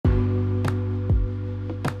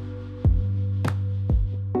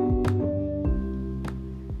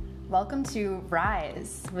welcome to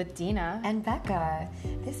Rise with Dina and Becca.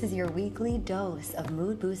 This is your weekly dose of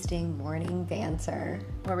mood-boosting morning banter,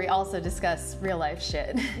 where we also discuss real-life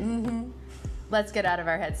shit. Let's get out of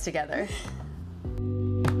our heads together.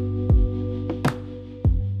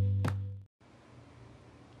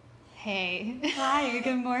 Hey. Hi,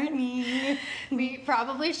 good morning. We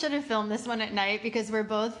probably should have filmed this one at night because we're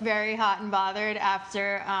both very hot and bothered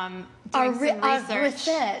after doing some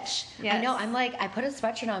research. Yes. I know, I put a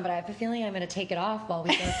sweatshirt on, but I have a feeling I'm going to take it off while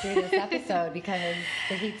we go through this episode because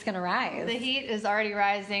the heat's going to rise. The heat is already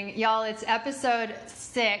rising. Y'all, it's episode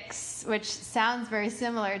 6, which sounds very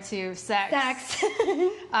similar to sex.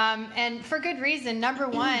 And for good reason. Number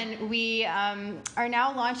one, we are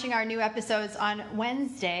now launching our new episodes on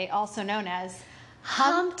Wednesday, also known as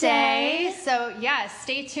Hump Day. So yeah,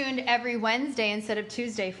 stay tuned every Wednesday instead of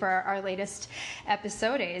Tuesday for our latest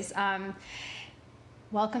episodes.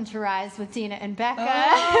 Welcome to Rise with Dina and Becca.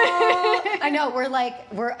 Oh, I know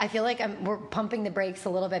I feel like we're pumping the brakes a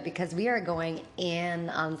little bit because we are going in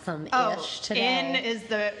on some ish today. In is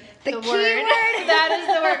the key word. That is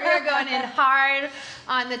the word. We are going in hard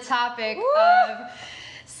on the topic of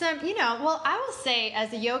some, I will say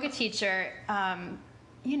as a yoga teacher,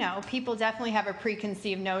 people definitely have a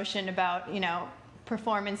preconceived notion about,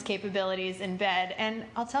 performance capabilities in bed. And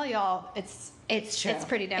I'll tell y'all, it's true. It's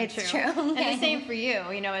pretty damn true. And the same for you,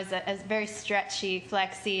 as a very stretchy,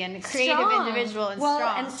 flexy, and creative individual and strong.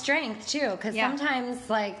 Well, and strength too, because sometimes,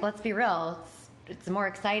 let's be real, it's more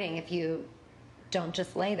exciting if you don't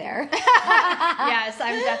just lay there. Yes,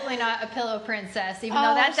 I'm definitely not a pillow princess, even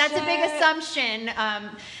though that's a big assumption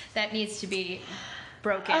that needs to be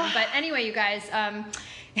broken. But anyway, you guys,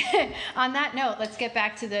 on that note, let's get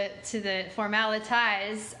back to the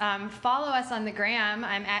formalities. Follow us on the gram.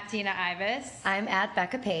 I'm at Dina Ivis. I'm at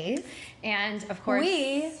Becca Pace. And of course,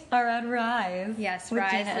 we are on Rise. Yes,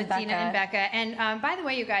 Rise with Dina and Becca. And by the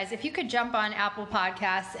way, you guys, if you could jump on Apple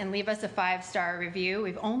Podcasts and leave us a 5-star review.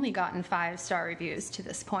 We've only gotten 5-star reviews to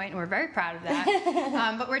this point, and we're very proud of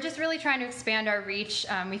that. But we're just really trying to expand our reach.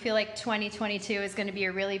 We feel like 2022 is going to be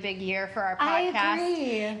a really big year for our podcast. I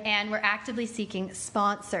agree. And we're actively seeking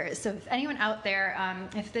sponsors. So if anyone out there,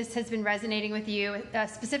 if this has been resonating with you,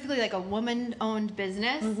 specifically like a woman-owned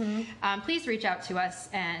business, please reach out to us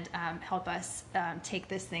and help us take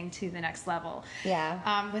this thing to the next level.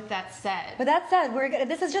 Yeah. With that said,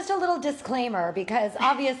 this is just a little disclaimer because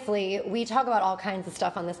obviously we talk about all kinds of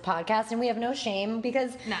stuff on this podcast and we have no shame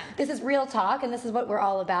because this is real talk and this is what we're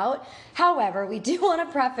all about. However, we do want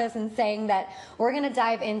to preface in saying that we're going to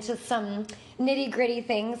dive into some nitty-gritty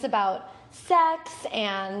things about sex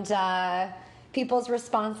and people's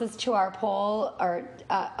responses to our poll or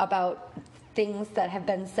about things that have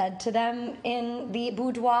been said to them in the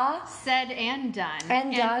boudoir. Said and done.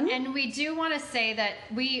 And we do want to say that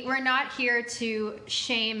we're not here to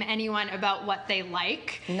shame anyone about what they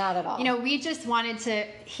like. Not at all. We just wanted to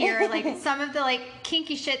hear some of the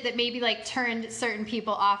kinky shit that maybe turned certain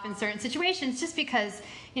people off in certain situations just because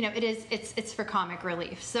it's for comic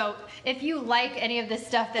relief. So if you like any of this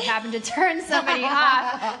stuff that happened to turn somebody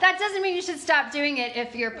off, that doesn't mean you should stop doing it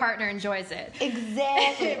if your partner enjoys it.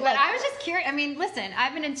 Exactly. But I was just curious. I mean, listen,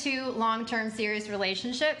 I've been in 2 long-term serious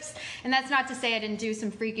relationships, and that's not to say I didn't do some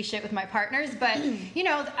freaky shit with my partners, but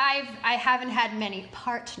I haven't had many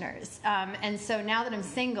partners, and so now that I'm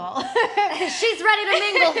single, she's ready to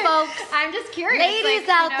mingle, folks. I'm just curious, ladies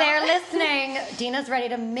out there listening. Dina's ready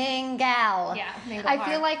to mingle. Yeah, mingle hard. I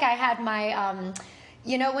feel like I had my,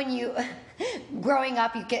 when you, growing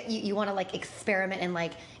up, you want to experiment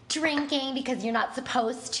in drinking because you're not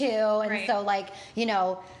supposed to. And so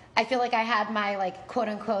I feel like I had my quote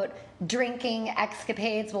unquote drinking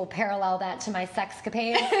escapades will parallel that to my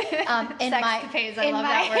sexcapades. Sexcapades, I love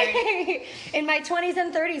that word. In my 20s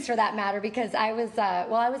and 30s for that matter, because I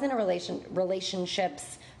was in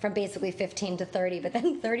relationships from basically 15 to 30, but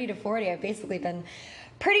then 30 to 40, I've basically been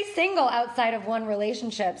pretty single outside of one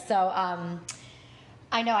relationship. So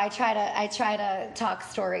I know I try to talk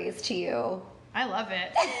stories to you. I love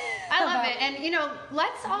it. I love it. And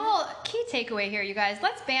let's all, key takeaway here, you guys,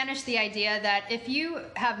 let's banish the idea that if you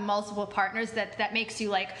have multiple partners that makes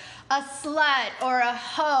you a slut or a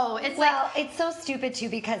hoe. It's so stupid too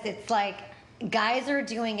because it's guys are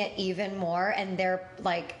doing it even more, and they're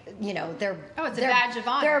they're it's a badge of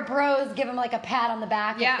honor. Their bros give them a pat on the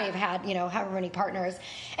back if they've had however many partners.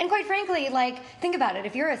 And quite frankly, think about it.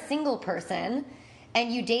 If you're a single person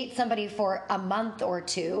and you date somebody for a month or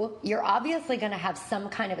 2, you're obviously going to have some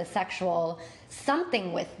kind of a sexual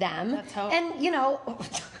something with them. Let's hope. And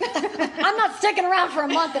I'm not sticking around for a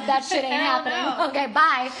month if that shit ain't happening. No. Okay,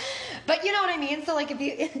 bye. But you know what I mean? So like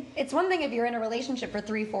it's one thing if you're in a relationship for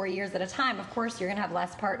 3-4 years at a time, of course you're going to have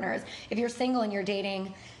less partners. If you're single and you're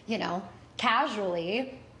dating,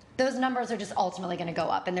 casually, those numbers are just ultimately going to go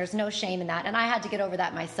up, and there's no shame in that. And I had to get over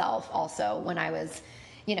that myself also when I was,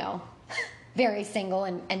 very single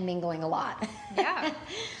and mingling a lot. Yeah.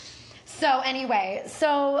 So anyway,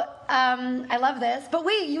 I love this. But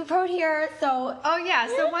wait, you wrote here, so... Oh, yeah.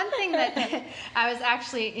 So one thing that I was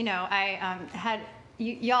actually, I had...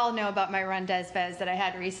 Y'all know about my Run Des Vez that I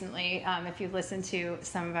had recently, if you've listened to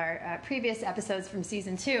some of our previous episodes from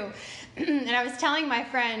season 2. And I was telling my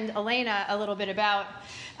friend Elena a little bit about,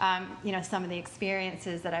 some of the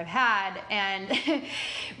experiences that I've had. And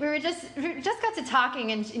we just got to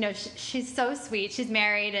talking, and, she's so sweet. She's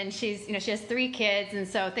married, and she has 3 kids. And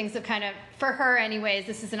so things have kind of, for her anyways,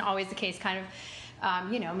 this isn't always the case, kind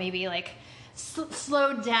of, maybe like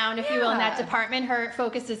slowed down, if you will, in that department. Her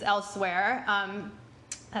focus is elsewhere.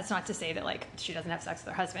 That's not to say that she doesn't have sex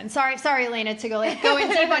with her husband. Sorry, Elena, to go in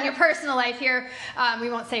deep on your personal life here. We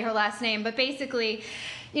won't say her last name, but basically,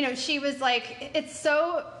 she was like, it's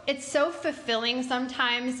so fulfilling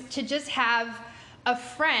sometimes to just have a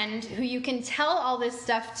friend who you can tell all this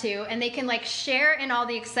stuff to, and they can share in all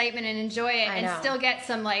the excitement and enjoy it, and still get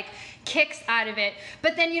some kicks out of it.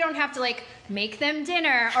 But then you don't have to make them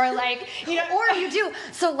dinner or or you do.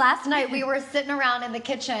 So last night we were sitting around in the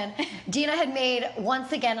kitchen. Dina had made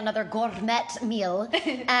once again another gourmet meal,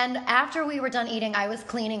 and after we were done eating, I was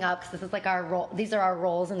cleaning up because this is our roll. These are our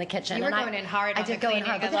rolls in the kitchen. You were going in hard. I did go in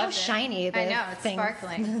hard. Look how shiny. I know, it's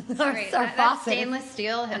sparkling. Great. That stainless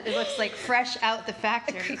steel, it looks like fresh out the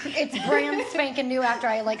factory. It's brand spanking new after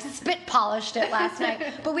I spit polished it last night.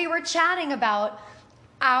 But we were chatting about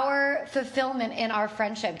our fulfillment in our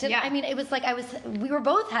friendship. I mean, it was we were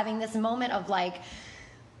both having this moment of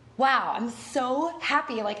wow, I'm so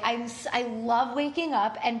happy. I love waking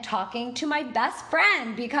up and talking to my best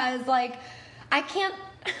friend because I can't,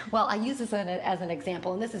 well, I use this as an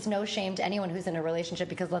example, and this is no shame to anyone who's in a relationship,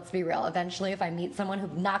 because let's be real, eventually if I meet someone who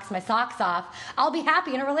knocks my socks off, I'll be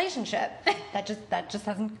happy in a relationship.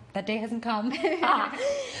 That day hasn't come.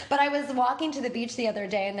 But I was walking to the beach the other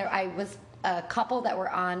day, and I was a couple that were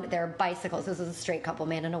on their bicycles. This was a straight couple,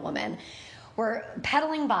 man and a woman, were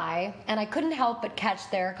pedaling by, and I couldn't help but catch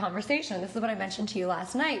their conversation. This is what I mentioned to you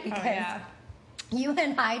last night, because you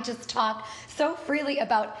and I just talk so freely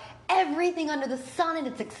about everything under the sun, and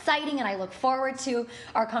it's exciting, and I look forward to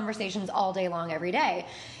our conversations all day long, every day.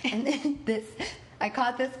 And I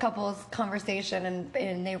caught this couple's conversation,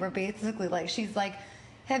 and they were basically she's like,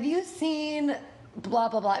 have you seen blah,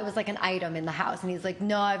 blah, blah? It was an item in the house. And he's like,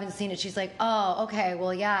 no, I haven't seen it. She's like, oh, okay,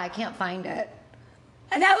 well, yeah, I can't find it.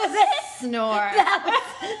 And that was it. Snore.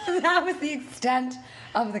 That was the extent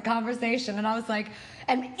of the conversation. And I was like,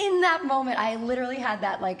 and in that moment, I literally had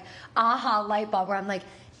that aha light bulb where I'm like,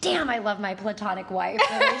 damn, I love my platonic wife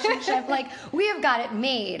relationship. We have got it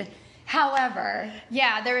made. However,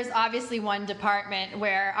 yeah, there is obviously one department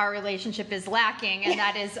where our relationship is lacking, and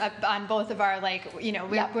that is on both of our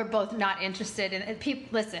we're both not interested in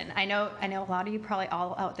it. Listen, I know a lot of you probably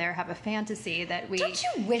all out there have a fantasy that we. Don't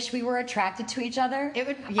you wish we were attracted to each other? It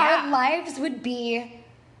would. Yeah. Our lives would be.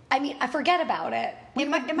 I mean, I forget about it. It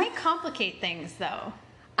might complicate things, though.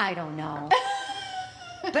 I don't know.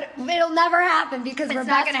 But it'll never happen because we're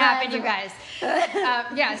not going to happen, you guys.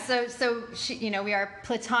 So we are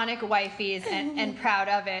platonic wifeys and proud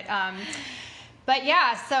of it. But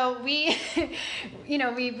yeah, so we,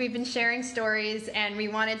 we've been sharing stories, and we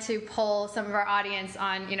wanted to poll some of our audience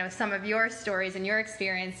on, some of your stories and your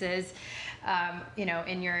experiences,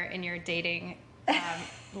 in your dating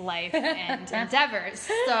life and endeavors.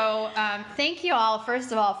 So thank you all,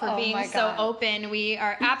 first of all, for being so open. We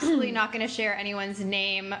are absolutely not going to share anyone's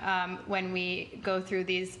name when we go through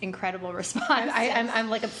these incredible responses.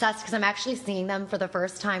 I'm obsessed because I'm actually seeing them for the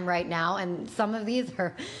first time right now, and some of these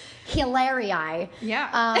are hilarious.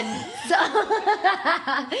 Yeah.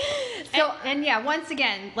 And yeah, once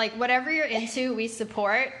again, whatever you're into, we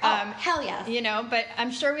support. Hell yes. But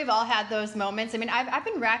I'm sure we've all had those moments. I mean, I've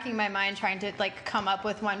been racking my mind trying to come up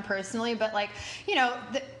with one personally, but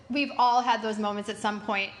we've all had those moments at some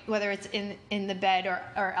point, whether it's in the bed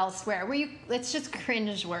or elsewhere, where it's just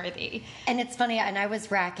cringe-worthy. And it's funny, and I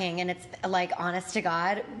was racking, and it's honest to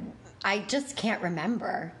God, I just can't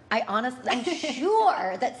remember. I'm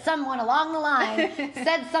sure that someone along the line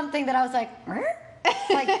said something that I was like,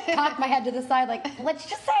 cocked my head to the side, what'd you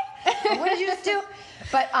just say? What did you just do?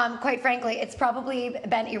 But quite frankly, it's probably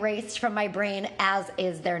been erased from my brain, as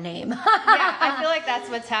is their name. Yeah, I feel like that's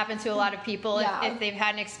what's happened to a lot of people. Yeah. If they've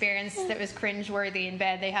had an experience that was cringeworthy in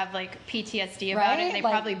bed, they have like PTSD about it, and they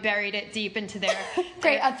probably buried it deep into their...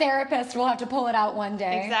 Great, a therapist will have to pull it out one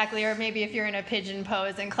day. Exactly, or maybe if you're in a pigeon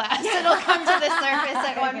pose in class, it'll come to the surface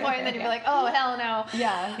at one point, and then you'll be like, oh, hell no.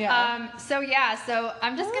 Yeah. So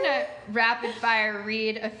I'm just going to rapid fire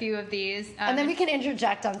read a few of these. And then we can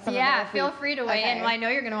interject on some of them. Yeah, feel free to weigh in. Well, I know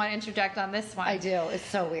you're going to want to interject on this one. I do. It's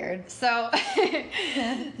so weird. So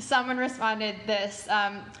someone responded this.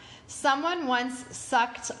 Someone once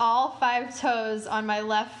sucked all 5 toes on my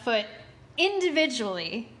left foot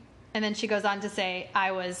individually. And then she goes on to say,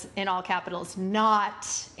 I was, in all capitals, not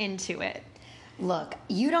into it. Look,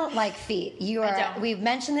 you don't like feet. We've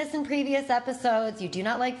mentioned this in previous episodes. You do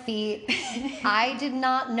not like feet. I did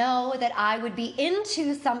not know that I would be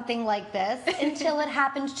into something like this until it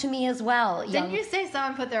happened to me as well. Didn't you say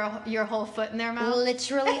someone put your whole foot in their mouth?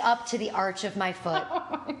 Literally up to the arch of my foot.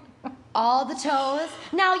 All the toes.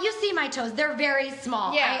 Now you see my toes; they're very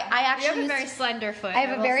small. Yeah, I actually you have a very slender foot. I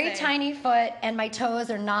have a very tiny foot, and my toes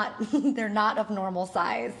are not—they're not of normal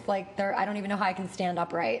size. Like I don't even know how I can stand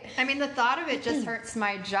upright. I mean, the thought of it just hurts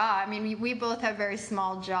my jaw. I mean, we both have very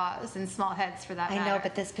small jaws and small heads, for that matter. I know,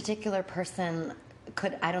 but this particular person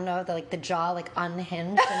I don't know, the jaw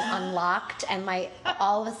unhinged and unlocked, and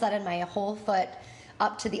all of a sudden my whole foot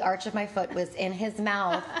up to the arch of my foot was in his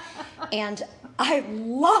mouth, and I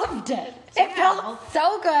loved it. It felt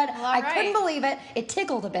so good. I couldn't believe it. It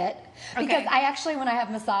tickled a bit because I actually, when I have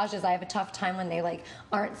massages, I have a tough time when they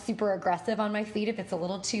aren't super aggressive on my feet. If it's a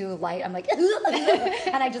little too light, I'm like,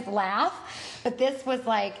 and I just laugh. But this was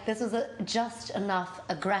just enough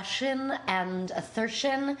aggression and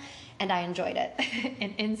assertion, and I enjoyed it.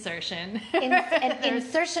 An insertion. An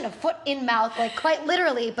insertion of foot in mouth, quite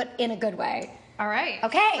literally, but in a good way. All right.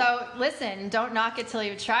 Okay. So listen, don't knock it till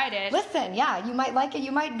you've tried it. Listen, yeah, you might like it.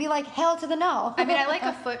 You might be like, hell to the no. I mean, I like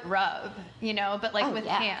a foot rub, but with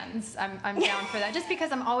hands, I'm down for that. Just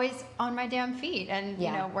because I'm always on my damn feet and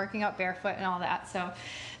working out barefoot and all that. So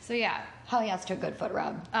yeah. Hell yes to a good foot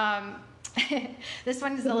rub. This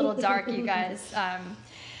one is a little dark, you guys.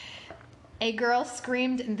 A girl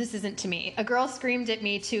screamed, and this isn't to me, a girl screamed at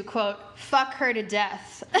me to, quote, fuck her to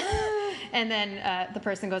death. And then the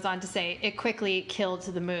person goes on to say, it quickly killed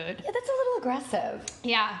the mood. Yeah, that's a little aggressive.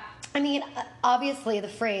 Yeah. I mean, obviously the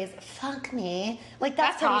phrase, fuck me, that's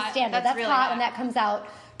pretty hot. standard. That's really hot, and that comes out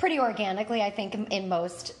pretty organically, I think, in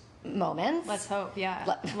most moments. Let's hope,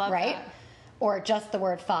 yeah. Love right? That. Or just the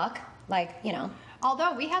word fuck,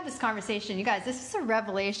 Although we had this conversation, you guys, this is a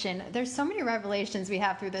revelation. There's so many revelations we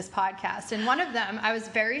have through this podcast. And one of them, I was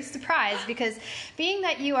very surprised because being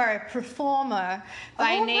that you are a performer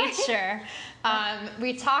by nature,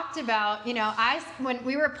 we talked about, when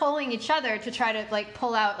we were pulling each other to try to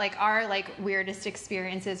pull out our weirdest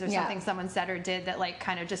experiences or something someone said or did that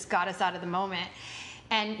kind of just got us out of the moment.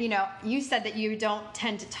 And, you said that you don't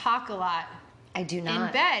tend to talk a lot. I do not.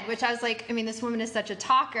 In bed, which I was like, I mean, this woman is such a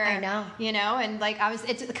talker. I know. And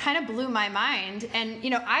it kind of blew my mind. And,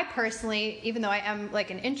 I personally, even though I am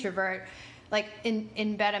an introvert,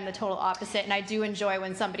 in bed, I'm the total opposite. And I do enjoy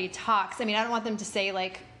when somebody talks. I mean, I don't want them to say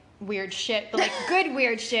weird shit, but good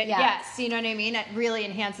weird shit. Yes. You know what I mean? It really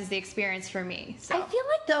enhances the experience for me. So I feel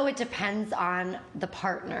like though it depends on the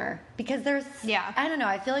partner because I don't know.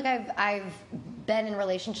 I feel like I've been in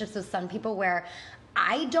relationships with some people where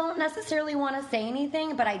I don't necessarily want to say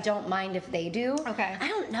anything, but I don't mind if they do. Okay. I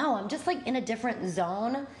don't know. I'm just in a different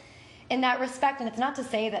zone in that respect. And it's not to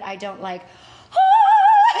say that I don't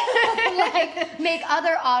make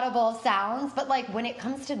other audible sounds, but when it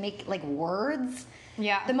comes to make words,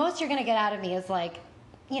 the most you're going to get out of me is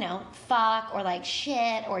fuck or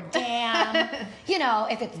shit or damn.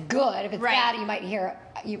 If it's good, if it's bad, you might hear,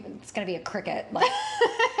 it's going to be a cricket.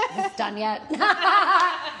 Is this done yet?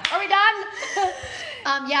 Are we done?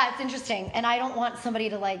 Yeah, it's interesting. And I don't want somebody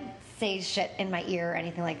to say shit in my ear or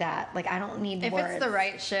anything like that. I don't need if words. If it's the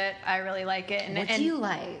right shit, I really like it. What do you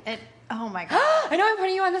like? Oh my God. I know I'm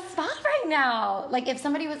putting you on the spot right now. If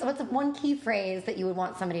somebody what's one key phrase that you would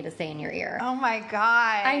want somebody to say in your ear? Oh my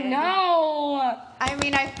God. I know. I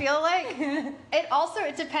mean, I feel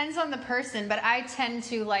it depends on the person, but I tend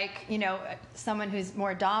to someone who's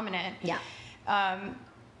more dominant. Yeah.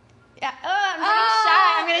 Yeah. Oh, I'm getting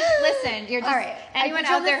shy. I'm gonna listen. You're just anyone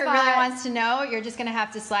out there who really wants to know. You're just gonna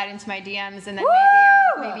have to slide into my DMs, and then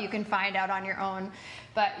maybe you can find out on your own.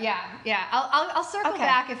 But yeah. I'll circle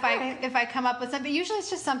back if I come up with something. Usually it's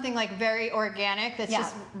just something very organic that's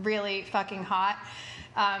just really fucking hot.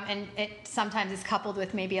 And it sometimes is coupled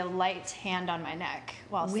with maybe a light hand on my neck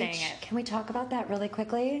while saying it. Can we talk about that really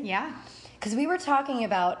quickly? Yeah. Because we were talking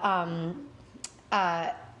about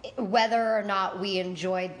whether or not we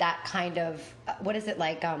enjoyed that kind of, what is it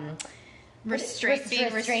like? Being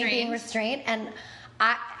restrained. And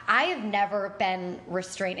I have never been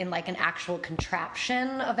restrained in like an actual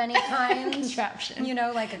contraption of any kind. Contraption. You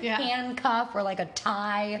know, like a handcuff or like a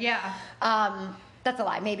tie. Yeah. That's a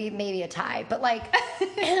lie. Maybe a tie. But like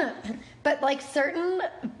certain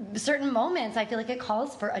moments, I feel like it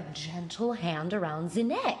calls for a gentle hand around the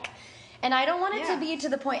neck. And I don't want it to be to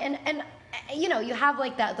the point, and you know, you have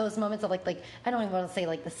like those moments of like I don't even want to say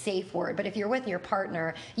like the safe word, but if you're with your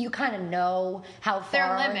partner, you kind of know how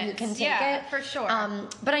far you can take it. For sure.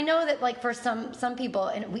 But I know that like for some people,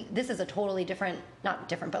 and this is a totally different, not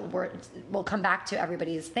different, but we'll come back to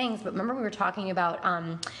everybody's things. But remember we were talking about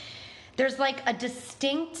there's like a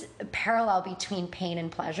distinct parallel between pain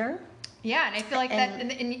and pleasure. Yeah, and I feel like that,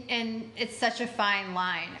 and it's such a fine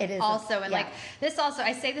line. It is also, like this also,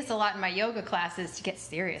 I say this a lot in my yoga classes to get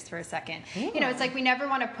serious for a second. You know, it's like we never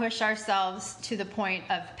want to push ourselves to the point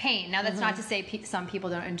of pain. Now, that's not to say some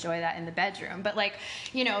people don't enjoy that in the bedroom, but like,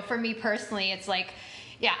 you know, for me personally, it's like,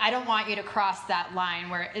 yeah, I don't want you to cross that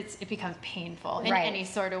line where it becomes painful in any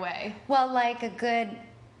sort of way. Well, like a good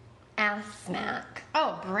ass smack.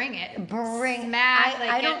 Oh, bring it. Smack.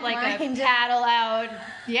 I don't mind a paddle out.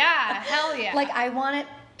 Yeah, hell yeah. Like I want it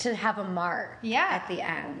to have a mark at the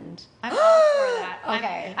end. I'm all for that.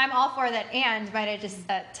 Okay. I'm all for that. And might I just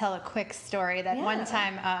tell a quick story that one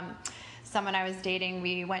time someone I was dating,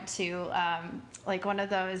 we went to like one of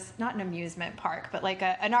those, not an amusement park, but like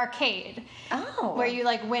an arcade. Oh. Where you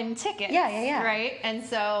like win tickets. Yeah. Right? And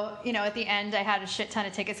so, you know, at the end I had a shit ton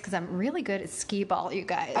of tickets because I'm really good at skee ball, you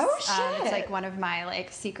guys. Oh, shit. It's like one of my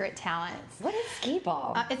like secret talents. What is skee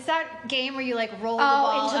ball? It's that game where you like roll the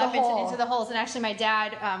ball into the holes. And actually my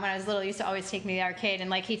dad, when I was little, used to always take me to the arcade and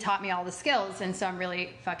like he taught me all the skills. And so I'm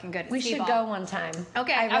really fucking good at skee ball. We should go one time.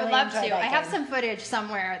 Okay, I would love to. I have some footage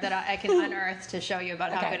somewhere that I can unearth to show you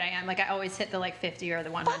about how good I am. Like I always hit the like 50 or the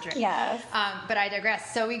 100. Yes. But I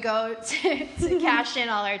digress. So we go to cash in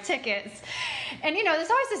all our tickets. And, you know, there's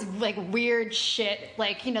always this, like, weird shit,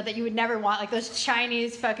 like, you know, that you would never want. Like, those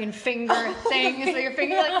Chinese fucking finger things where your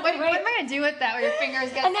finger, like, what am I going to do with that? Where your fingers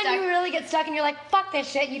get stuck. And then you really get stuck and you're like, fuck this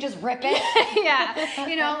shit. You just rip it. Yeah.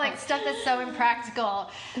 You know, like, stuff that's so impractical.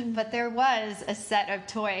 But there was a set of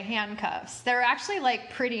toy handcuffs. They were actually,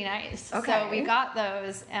 like, pretty nice. Okay. So we got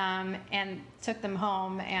those and took them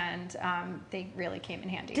home, and they really came in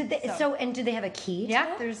handy. Did they? And did they have a key?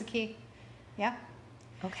 Yeah, there's a key. Yeah.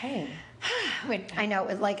 Okay. Wait. I know.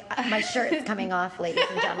 It's like my shirt is coming off, ladies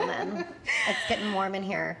and gentlemen. It's getting warm in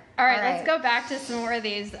here. All right, let's go back to some more of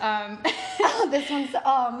these. This one's.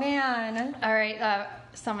 Oh man. All right.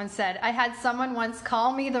 Someone said, I had someone once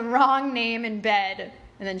call me the wrong name in bed,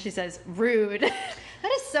 and then she says, rude.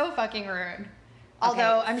 That is so fucking rude.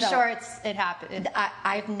 Although I'm sure it happened.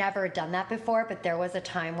 I've never done that before, but there was a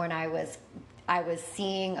time when I was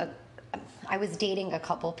dating a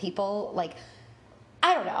couple people. Like,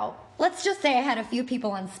 I don't know. Let's just say I had a few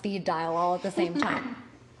people on speed dial all at the same time.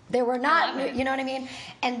 They were not, you know what I mean?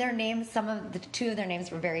 And their names, two of their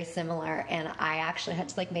names were very similar, and I actually had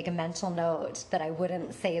to like make a mental note that I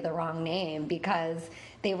wouldn't say the wrong name because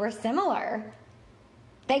they were similar.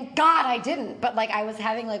 Thank God I didn't, but like I was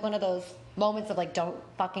having like one of those moments of like, don't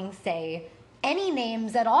fucking say any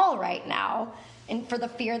names at all right now, and for the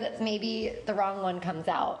fear that maybe the wrong one comes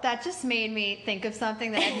out. That just made me think of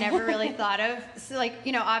something that I'd never really thought of. So like,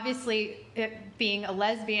 you know, obviously being a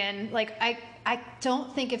lesbian, like I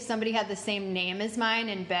don't think if somebody had the same name as mine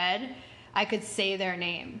in bed, I could say their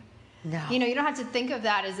name. No. You know, you don't have to think of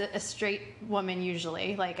that as a straight woman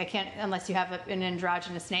usually. Like I can't, unless you have an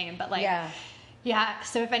androgynous name, but like, yeah,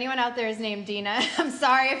 so if anyone out there is named Dina, I'm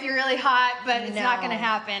sorry if you're really hot, but it's not going to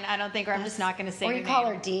happen, I don't think, or I'm just not going to say your name. Or you call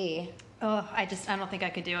her D. Oh, I don't think I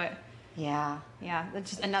could do it. Yeah. Yeah, that's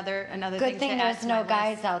just another Good thing thing to add there's to no my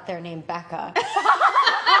guys list. out there named Becca.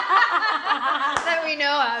 That we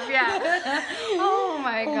know of, yeah. Oh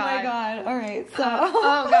my God. Oh my God. All right, so.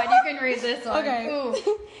 Oh God, you can read this one. Okay.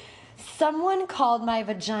 Ooh. Someone called my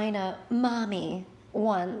vagina mommy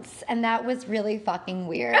once, and that was really fucking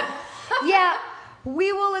weird. Yeah,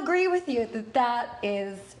 we will agree with you that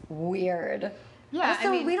is weird. Yeah,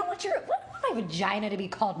 also, we don't want my vagina to be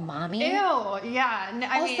called mommy. Ew, yeah.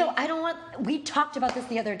 I don't want, we talked about this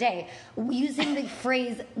the other day, using the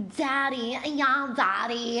phrase daddy, yeah,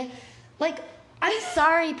 daddy. Like, I'm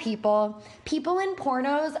sorry, people. People in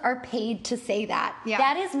pornos are paid to say that. Yeah.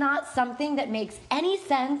 That is not something that makes any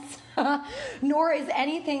sense, nor is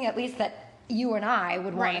anything, at least that, you and I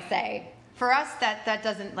would want to say. For us, that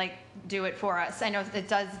doesn't like do it for us. I know it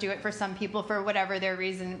does do it for some people for whatever their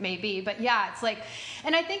reason may be. But yeah, it's like,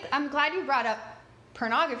 and I think I'm glad you brought up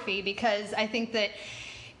pornography, because I think that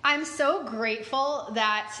I'm so grateful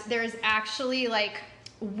that there's actually like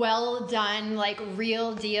well done, like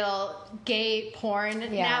real deal gay porn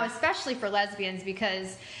now, especially for lesbians,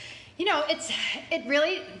 because you know, it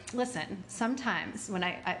really, listen, sometimes when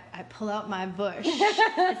I pull out my bush,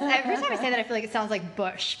 every time I say that I feel like it sounds like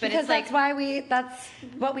bush, but because it's like, that's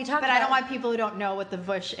what we talk about. But I don't want people who don't know what the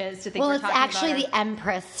bush is to think we're talking about. Well, it's actually the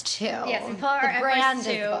Empress too. Yes, we pull our Empress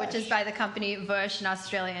too, which is by the company Bush, an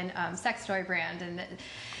Australian sex toy brand. And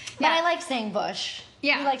but I like saying bush.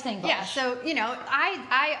 Yeah. You like saying bush. Yeah, so, you know,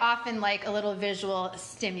 I often like a little visual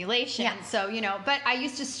stimulation. Yeah. So, you know, but I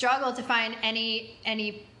used to struggle to find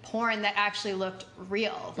any porn that actually looked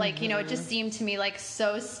real. Like, you know, it just seemed to me like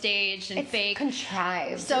so staged and fake.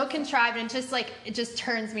 Contrived. So contrived, and just like, it just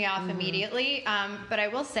turns me off immediately. But I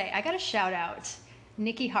will say, I got to shout out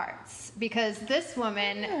Nikki Hartz, because this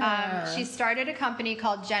woman, she started a company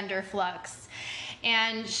called Gender Flux.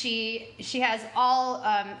 And she has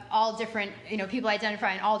all different, you know, people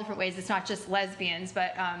identify in all different ways. It's not just lesbians,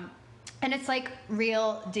 but and it's like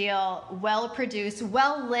real deal, well produced,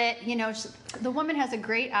 well lit. You know, the woman has a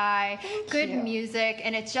great eye, good music,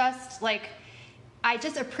 and it's just like, I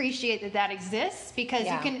just appreciate that exists, because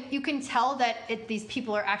you can tell that these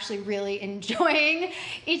people are actually really enjoying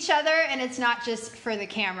each other, and it's not just for the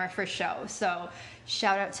camera, for show. So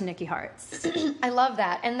shout out to Nikki Hartz. I love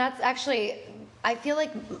that, and that's actually. I feel like,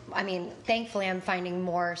 I mean, thankfully I'm finding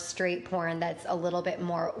more straight porn that's a little bit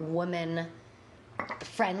more woman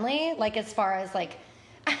friendly, like as far as like,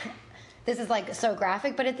 this is like so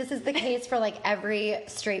graphic, but this is the case for like every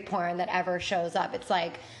straight porn that ever shows up. It's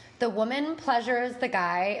like the woman pleasures the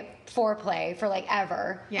guy, foreplay for like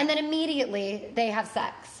ever, and then immediately they have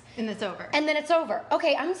sex. And it's over. And then it's over.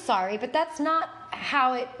 Okay, I'm sorry, but that's not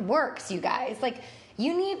how it works, you guys. Like,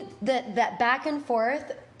 you need that back and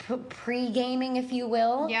forth, pre-gaming, if you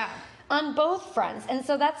will, on both fronts. And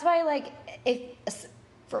so that's why, like, if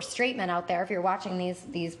for straight men out there, if you're watching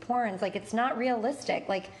these porns, like, it's not realistic.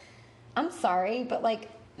 Like, I'm sorry, but like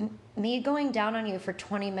me going down on you for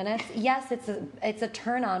 20 minutes, yes, it's a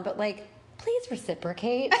turn on, but like, please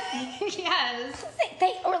reciprocate. Yes.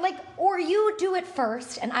 Or you do it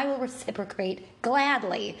first and I will reciprocate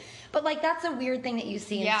gladly. But like, that's a weird thing that you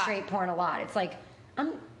see in straight porn a lot. It's like,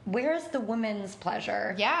 where's the woman's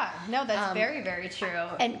pleasure? Yeah, no, that's very, very true.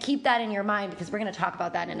 And keep that in your mind, because we're going to talk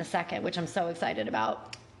about that in a second, which I'm so excited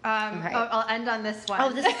about. Right. I'll end on this one.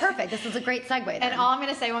 Oh, this is perfect. This is a great segue then. And all I'm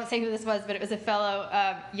going to say, I won't say who this was, but it was a fellow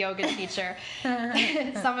yoga teacher.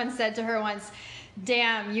 Someone said to her once,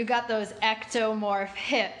 "Damn, you got those ectomorph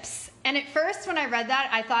hips." And at first when I read that,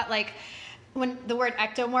 I thought like, when the word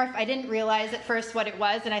ectomorph, I didn't realize at first what it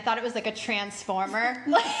was, and I thought it was like a transformer.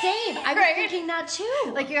 Same. I was thinking that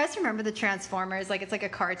too. Like, you guys remember the Transformers? Like, it's like a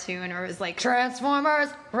cartoon, or it was like Transformers,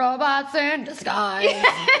 robots in disguise.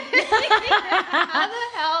 How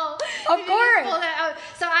the hell? Of course. Pull that out?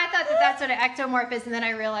 So I thought that's what an ectomorph is, and then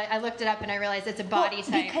I looked it up and I realized it's a body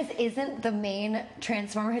type. Because isn't the main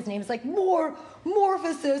Transformer, his name's like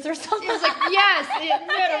Morphosis or something? It was like, yes,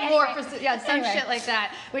 metamorphosis, some shit like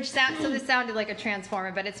that. So this sounded like a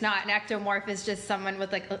transformer, but it's not. An ectomorph is just someone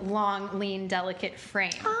with like a long, lean, delicate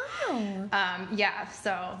frame. Oh.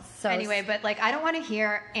 So anyway, but like, I don't want to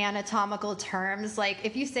hear anatomical terms. Like,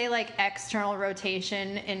 if you say like external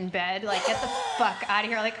rotation in bed, like, get the fuck out of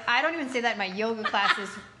here. Like, I don't even say that in my yoga classes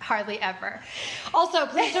hardly ever. Also,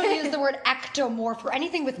 please don't use the word ectomorph or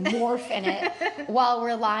anything with morph in it while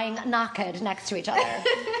we're lying naked next to each other.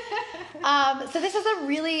 So this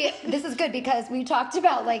is good, because we talked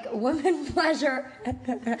about like woman pleasure,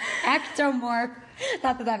 ectomorph.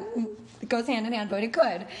 Not that goes hand in hand, but it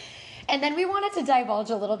could. And then we wanted to divulge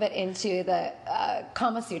a little bit into the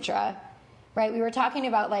Kama Sutra, right? We were talking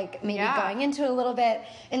about like maybe going into it a little bit.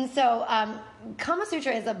 And so Kama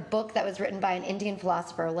Sutra is a book that was written by an Indian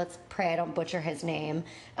philosopher. Let's pray I don't butcher his name.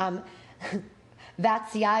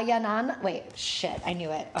 Vatsyayananda. Wait, shit, I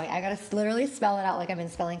knew it. Okay, I gotta literally spell it out like I'm in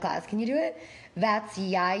spelling class. Can you do it?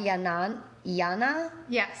 Vatsyayananda?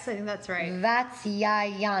 Yes, I think that's right.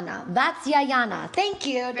 Vatsayana. Thank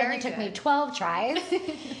you. It only took me 12 tries.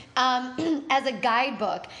 As a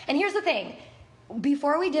guidebook. And here's the thing.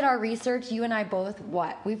 Before we did our research, you and I both,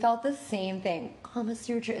 we felt the same thing. Kama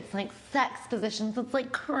Sutra, it's like sex positions. It's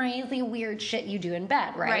like crazy weird shit you do in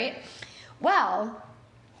bed, right? Well,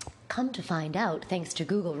 come to find out, thanks to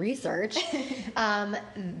Google research,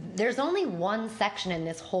 there's only one section in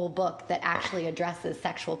this whole book that actually addresses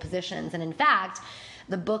sexual positions. And in fact,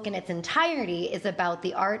 The book in its entirety is about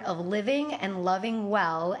the art of living and loving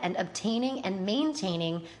well and obtaining and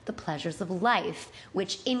maintaining the pleasures of life,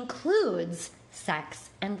 which includes sex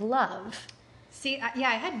and love. See, yeah,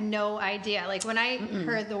 I had no idea. Like, when I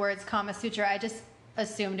heard the words Kama Sutra, I just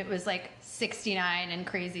assumed it was like 69 and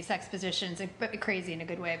crazy sex positions, but crazy in a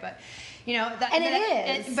good way. But you know, and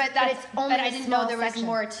it is. But it's only. But I didn't know there was section.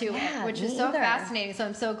 more to it, which is so fascinating. So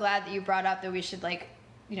I'm so glad that you brought up that we should, like,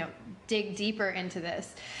 you know, dig deeper into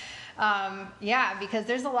this. Yeah, because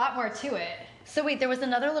there's a lot more to it. So wait, there was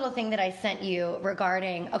another little thing that I sent you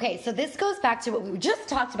regarding, okay, so this goes back to what we just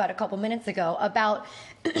talked about a couple minutes ago about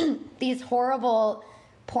these horrible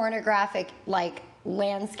pornographic, like,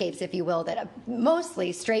 landscapes, if you will, that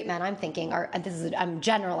mostly straight men, I'm thinking, are, I'm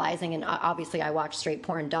generalizing, and obviously I watch straight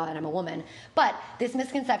porn, duh, and I'm a woman, but this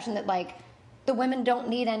misconception that, like, the women don't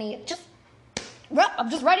need any, just,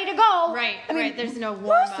 I'm just ready to go. Right, I mean, there's no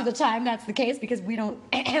warm Most of the time that's the case because we don't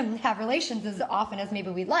have relations as often as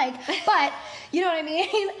maybe we'd like, but you know what I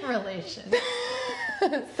mean? Relations.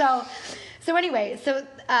 So anyway,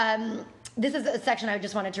 this is a section I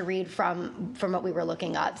just wanted to read from what we were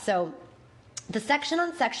looking up. So the section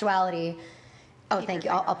on sexuality. Oh, thank you.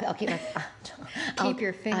 I'll keep my keep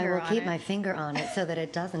your finger on it. I will keep my finger on it so that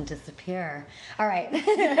it doesn't disappear. All right.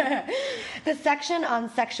 The section on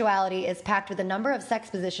sexuality is packed with a number of sex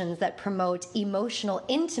positions that promote emotional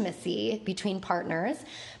intimacy between partners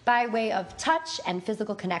by way of touch and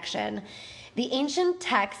physical connection. The ancient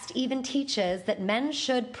text even teaches that men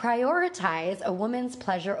should prioritize a woman's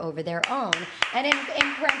pleasure over their own. And in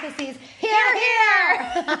parentheses, here!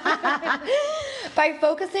 By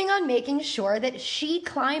focusing on making sure that she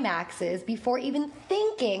climaxes before even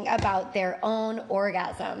thinking about their own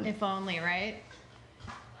orgasm. If only, right?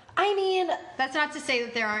 I mean, that's not to say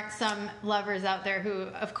that there aren't some lovers out there who,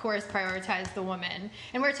 of course, prioritize the woman.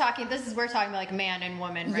 And we're talking about like man and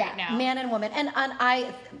woman right now. Man and woman. And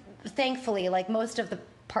I, thankfully, like most of the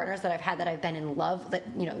partners that I've had that I've been in love, that,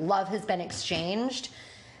 you know, love has been exchanged,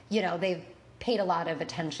 you know, they've paid a lot of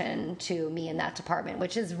attention to me in that department,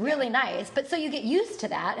 which is really nice. But so you get used to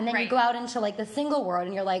that, and then you go out into like the single world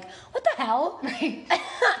and you're like, what the hell? Right.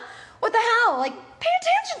 What the hell? Like, pay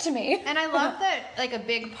attention to me. And I love that, like, a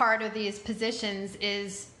big part of these positions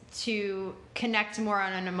is to connect more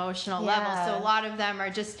on an emotional level. So a lot of them are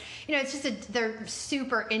just, you know, it's just they're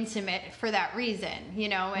super intimate for that reason, you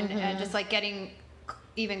know, and just like getting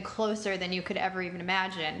even closer than you could ever even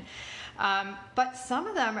imagine. But some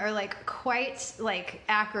of them are like quite like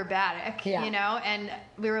acrobatic, you know, and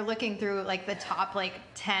we were looking through like the top like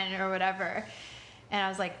 10 or whatever, and I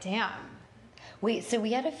was like, damn. Wait, so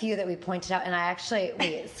we had a few that we pointed out, and I actually,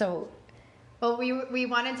 well, we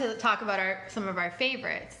wanted to talk about some of our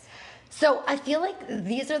favorites. So I feel like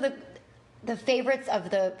these are the favorites of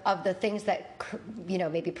the things that, you know,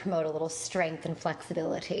 maybe promote a little strength and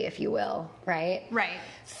flexibility, if you will, right? Right.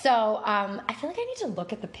 So I feel like I need to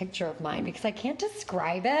look at the picture of mine because I can't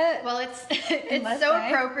describe it. Well, it's so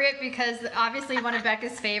appropriate because obviously one of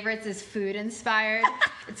Becca's favorites is food inspired.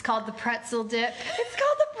 It's called the pretzel dip. It's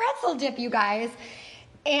called the pretzel dip, you guys.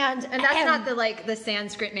 And that's not the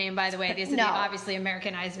Sanskrit name, by the way. These are the obviously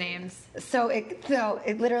Americanized names. So it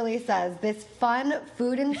literally says, this fun,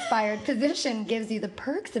 food-inspired position gives you the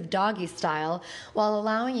perks of doggy style while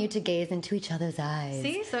allowing you to gaze into each other's eyes.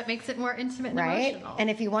 See? So it makes it more intimate and emotional. And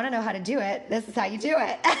if you want to know how to do it, this is how you do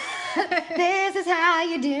it. This is how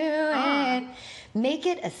you do it. Make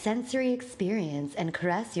it a sensory experience and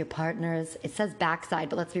caress your partner's, it says backside,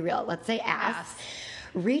 but let's be real. Let's say ass.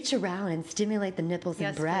 Reach around and stimulate the nipples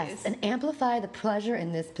and breasts and amplify the pleasure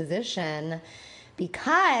in this position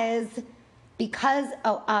because you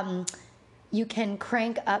can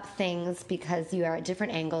crank up things because you are at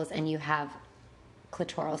different angles and you have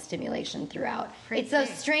clitoral stimulation throughout. It's so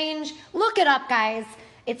strange. Look it up, guys.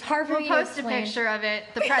 It's hard for me to explain. We'll post a picture of it.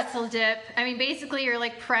 The pretzel dip. I mean, basically, you're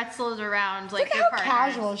like pretzels around like your partner. Look how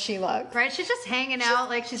casual she looks. Right? She's just hanging out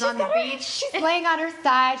like she's on the beach. She's laying on her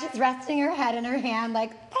side. She's resting her head in her hand.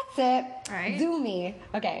 Like, that's it. Right? Zoomy.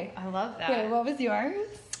 Okay. I love that. Wait, what was yours?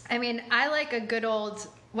 I mean, I like a good old,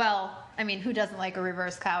 well, I mean, who doesn't like a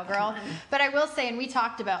reverse cowgirl? But I will say, and we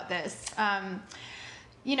talked about this,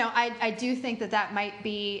 you know, I do think that might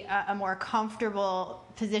be a more comfortable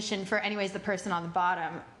position for anyways the person on the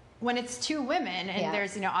bottom. When it's two women and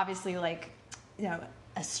there's, you know, obviously like, you know,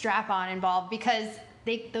 a strap on involved because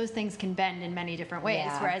those things can bend in many different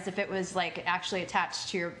ways. Whereas if it was like actually attached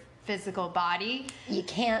to your physical body, you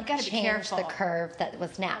can't change the curve that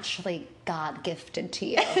was naturally God gifted to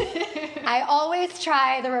you. I always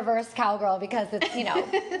try the reverse cowgirl because it's, you know,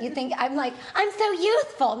 you think I'm so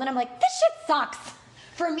youthful, and then I'm like, this shit sucks.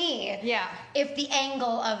 for me, if the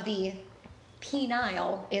angle of the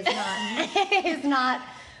penile is not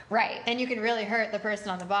right. And you can really hurt the person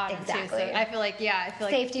on the bottom too. So I feel like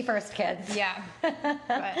safety first, kids. Yeah.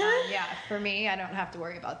 But for me, I don't have to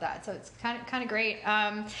worry about that. So it's kind of great.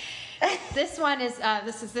 This one is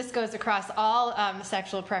this goes across all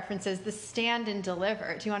sexual preferences. The stand and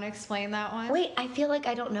deliver. Do you want to explain that one? Wait, I feel like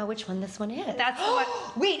I don't know which one this one is. That's the one.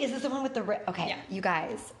 Wait, is this the one with the okay? Yeah. You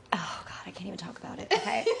guys. Oh God, I can't even talk about it.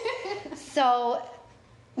 Okay. So,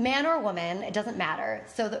 man or woman, it doesn't matter.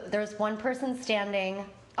 So there's one person standing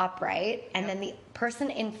upright, and then the person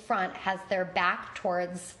in front has their back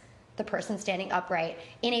towards the person standing upright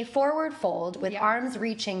in a forward fold with arms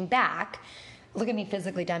reaching back. Look at me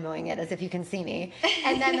physically demoing it as if you can see me.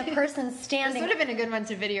 And then the person standing... This would have been a good one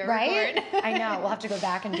to video record. I know. We'll have to go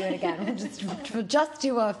back and do it again. We'll just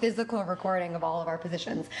do a physical recording of all of our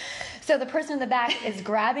positions. So the person in the back is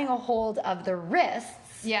grabbing a hold of the wrists.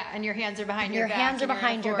 Yeah, and your hands are behind your back. Your hands are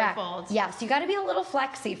behind your back. Fold. Yeah, so you got to be a little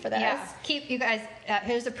flexy for this. Yeah. You guys,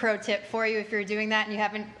 here's a pro tip for you if you're doing that and you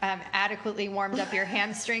haven't adequately warmed up your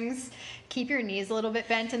hamstrings. Keep your knees a little bit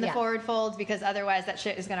bent in the forward folds, because otherwise that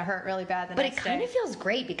shit is going to hurt really bad the next day. But it kind of feels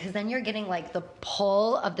great because then you're getting like the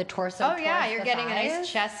pull of the torso. Oh yeah, you're getting a nice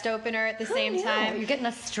chest opener at the same time. You're getting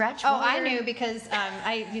a stretch. Oh, I knew, because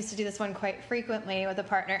I used to do this one quite frequently with a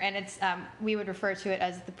partner, and it's we would refer to it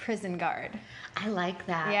as the prison guard. I like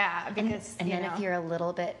that. Yeah, because and then if you're a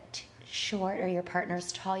little bit short or your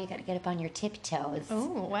partner's tall, you got to get up on your tiptoes.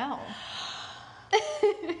 Oh well.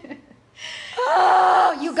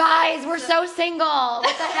 Oh, you guys, we're so single.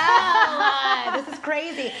 What the hell? This is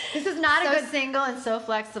crazy. This is not so single and so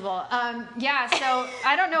flexible. So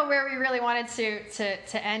I don't know where we really wanted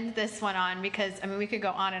to end this one on, because I mean we could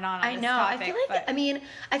go on and on. I know. Topic,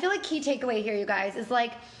 I feel like key takeaway here, you guys, is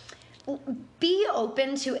like, be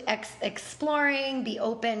open to exploring. Be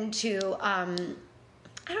open to I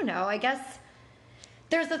don't know. I guess.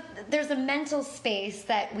 There's a mental space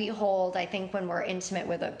that we hold, I think, when we're intimate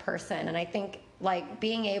with a person, and I think like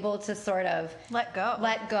being able to sort of let go,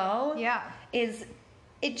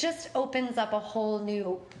 it just opens up a whole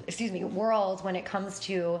new world when it comes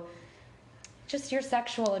to just your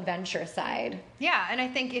sexual adventure side. Yeah, and I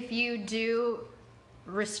think if you do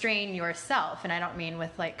restrain yourself, and I don't mean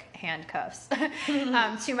with like handcuffs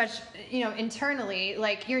too much, internally,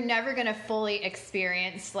 like you're never gonna fully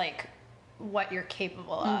experience like what you're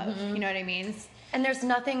capable of. You know what I mean? And there's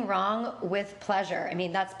nothing wrong with pleasure. I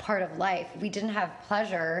mean, that's part of life. If we didn't have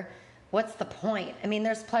pleasure, what's the point? I mean,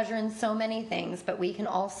 there's pleasure in so many things, but we can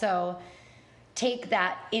also take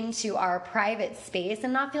that into our private space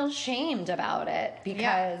and not feel shamed about it,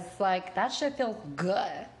 because like that shit feels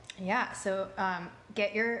good. Yeah, so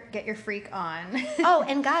get your freak on. Oh,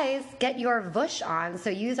 and guys, get your vush on. So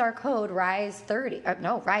use our code RISE50.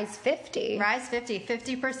 RISE50. RISE50,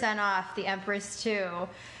 50% off the Empress 2.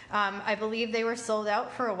 I believe they were sold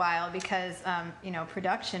out for a while because,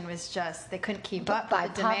 production was just, they couldn't keep up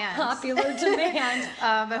with the demand. Popular demand.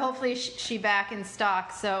 But hopefully she back in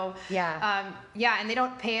stock. So, and they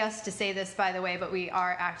don't pay us to say this, by the way, but we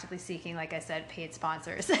are actively seeking, like I said, paid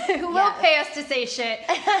sponsors who will pay us to say shit.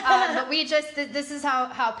 But this is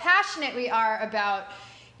how passionate we are about,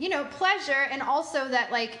 pleasure, and also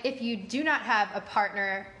that, like, if you do not have a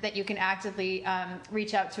partner that you can actively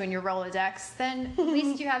reach out to in your Rolodex, then at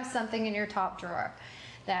least you have something in your top drawer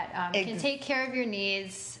that can take care of your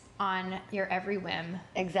needs on your every whim.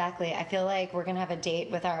 Exactly. I feel like we're going to have a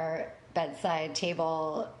date with our bedside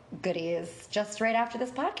table goodies just right after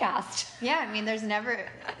this podcast. Yeah, I mean, there's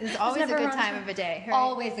always a good time of a day. Right?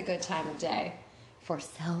 Always a good time of day for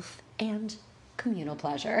self and communal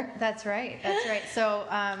pleasure. That's right.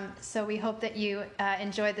 So we hope that you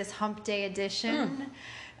enjoyed this Hump Day edition.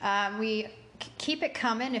 We keep it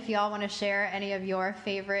coming if y'all want to share any of your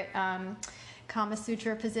favorite Kama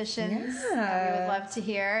Sutra positions. We would love to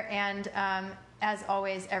hear. And as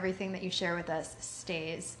always, everything that you share with us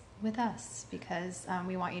stays with us, because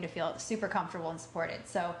we want you to feel super comfortable and supported.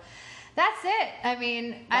 So that's it. I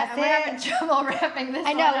mean, we're having trouble wrapping this.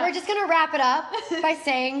 I know. We're just gonna wrap it up by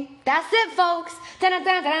saying, "That's it, folks."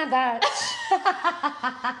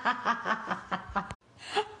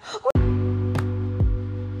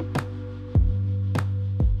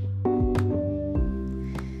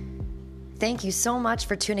 Thank you so much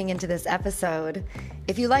for tuning into this episode.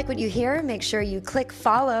 If you like what you hear, make sure you click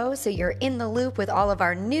follow so you're in the loop with all of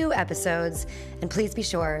our new episodes, and please be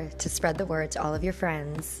sure to spread the word to all of your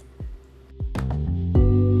friends.